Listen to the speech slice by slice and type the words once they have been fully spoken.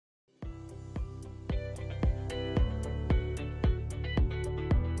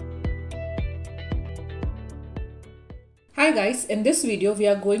Hi guys, in this video we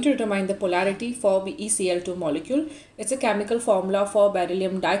are going to determine the polarity for BeCl2 molecule. It's a chemical formula for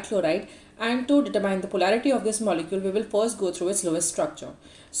beryllium dichloride, and to determine the polarity of this molecule we will first go through its Lewis structure.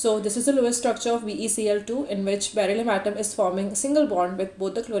 So this is the Lewis structure of BeCl2, in which beryllium atom is forming a single bond with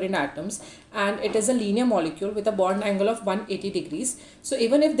both the chlorine atoms, and it is a linear molecule with a bond angle of 180 degrees. So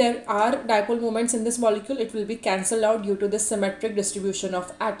even if there are dipole moments in this molecule, it will be cancelled out due to the symmetric distribution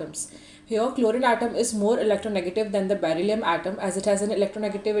of atoms. Here, chlorine atom is more electronegative than the beryllium atom, as it has an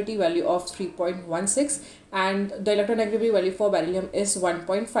electronegativity value of 3.16 and the electronegativity value for beryllium is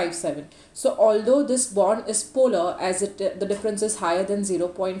 1.57. So although this bond is polar, as the difference is higher than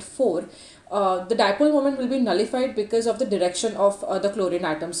 0.4, the dipole moment will be nullified because of the direction of the chlorine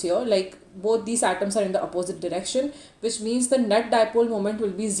atoms here. Like, both these atoms are in the opposite direction, which means the net dipole moment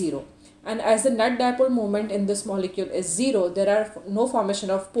will be 0. And as the net dipole moment in this molecule is 0, there are no formation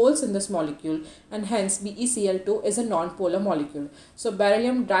of poles in this molecule, and hence BeCl2 is a non-polar molecule. So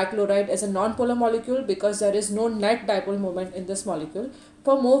beryllium dichloride is a non-polar molecule because there is no net dipole moment in this molecule.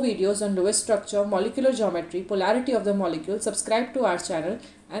 For more videos on Lewis structure, molecular geometry, polarity of the molecule, subscribe to our channel,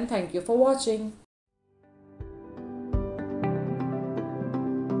 and thank you for watching.